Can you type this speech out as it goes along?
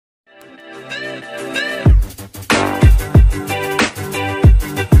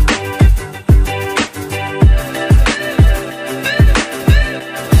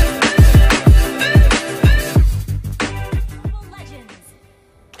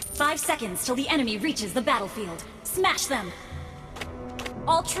Seconds till the enemy reaches the battlefield. Smash them!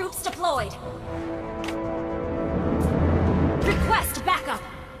 All troops deployed! Request backup!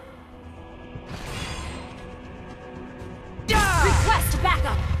 Request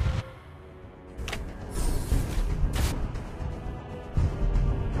backup!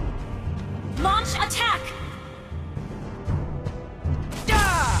 Launch attack!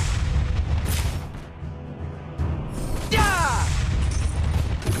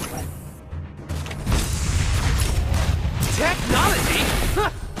 Technology? Huh,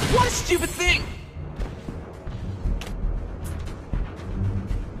 what a stupid thing!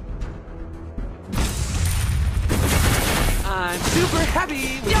 I'm super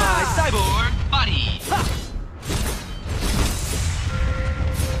happy with my cyborg body. Ha!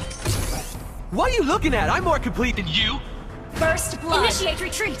 What are you looking at? I'm more complete than you. First blood. Initiate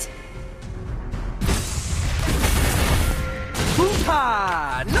retreat.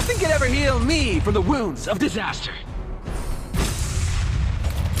 Hoo-ha! Nothing can ever heal me from the wounds of disaster.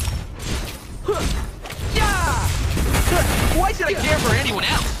 Why should I care for anyone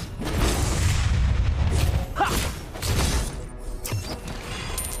else?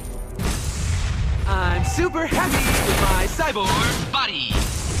 I'm super happy with my cyborg body.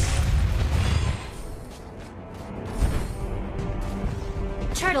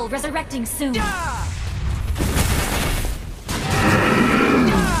 Turtle resurrecting soon.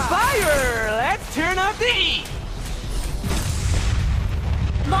 Fire! Let's turn up the heat!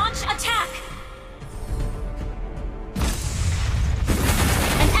 Launch attack!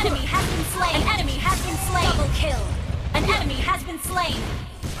 An enemy has been slain! An enemy has been slain! Double kill! An enemy has been slain!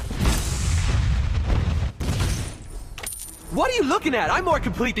 What are you looking at? I'm more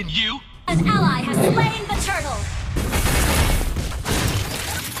complete than you! An ally has slain the turtle!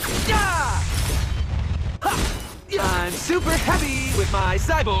 I'm super happy with my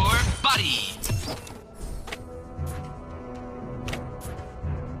cyborg body!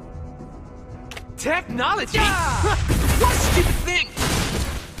 Technology? What a stupid thing!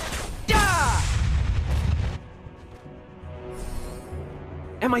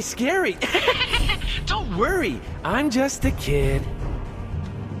 Am I scary? Don't worry, I'm just a kid.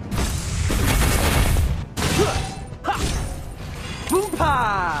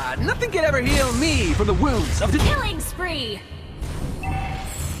 Boom-pa! Nothing can ever heal me from the wounds of the killing spree!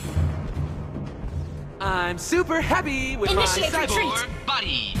 I'm super happy with Initiate my cyborg retreat.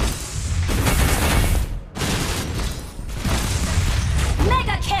 body.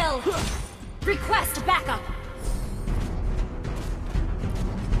 Mega kill! Request backup!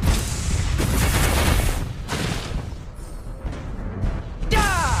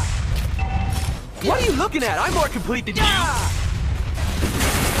 What are you looking at? I'm more complete than you!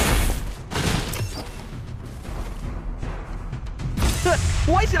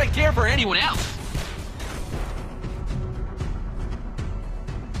 Why should I care for anyone else?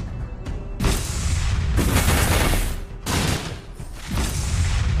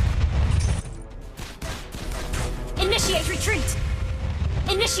 Initiate retreat!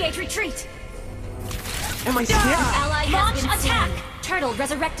 Initiate retreat! Am I scared? Ally has been attack! Slain. Turtle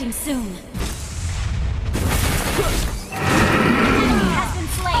resurrecting soon. Enemy has been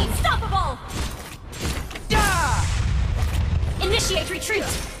slain! Unstoppable! Initiate retreat!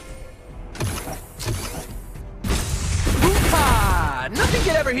 Hoo-ha! Nothing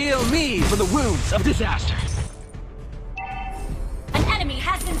can ever heal me from the wounds of disaster. An enemy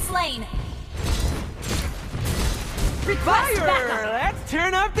has been slain! Request Fire! backup! Let's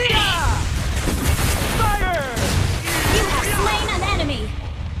turn up the fire! You have slain an enemy!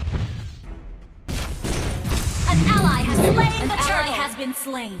 An ally has slain the turtle! An ally has been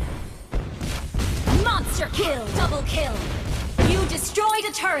slain! Monster kill! Double kill! You destroyed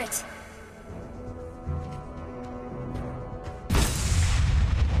a turret!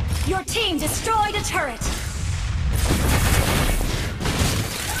 Your team destroyed a turret!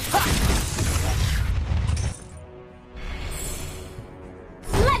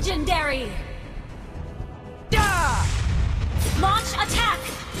 Legendary! Launch attack!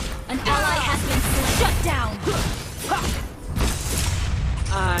 An ally has been shut down!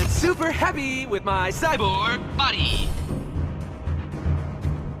 I'm super happy with my cyborg body.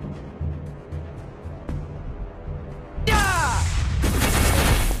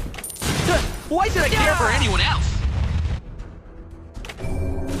 Why should I care for anyone else?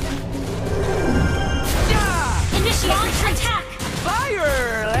 Initiate attack!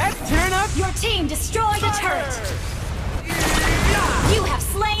 Fire! Let's turn up Your team destroyed a turret! You have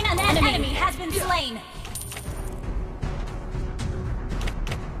slain an enemy! An enemy has been slain!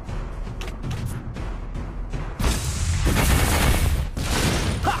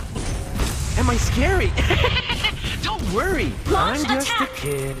 Am I scary? Don't worry, Launch I'm just attack. a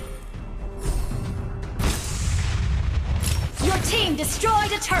kid. Your team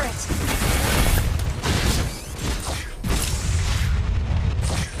destroyed a turret!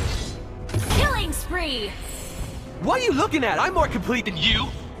 Killing spree! What are you looking at? I'm more complete than you.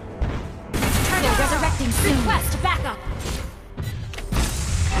 Turtle resurrecting soon. Request backup!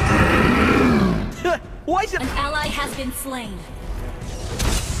 Why is it An ally has been slain.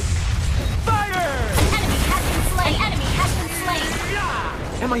 fire? An enemy has been slain. An enemy has been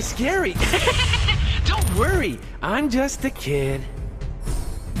slain. Am I scary? Don't worry, I'm just a kid.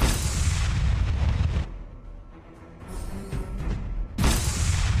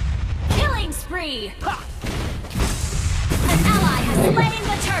 Killing spree! An ally has slain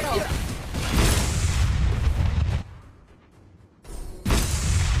the turtle!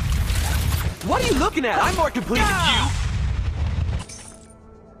 What are you looking at? I'm more complete than you.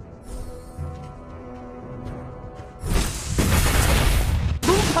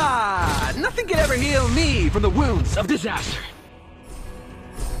 Boom-ha! Nothing can ever heal me from the wounds of disaster.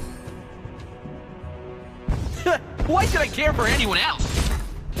 Why should I care for anyone else?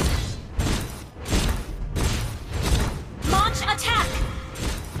 Launch attack!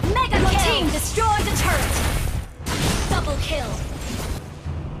 Mega kill! Your team destroyed the turret! Double kill!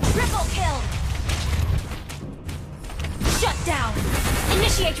 Triple kill! Shut down!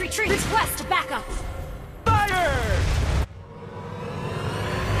 Initiate retreat! Request backup!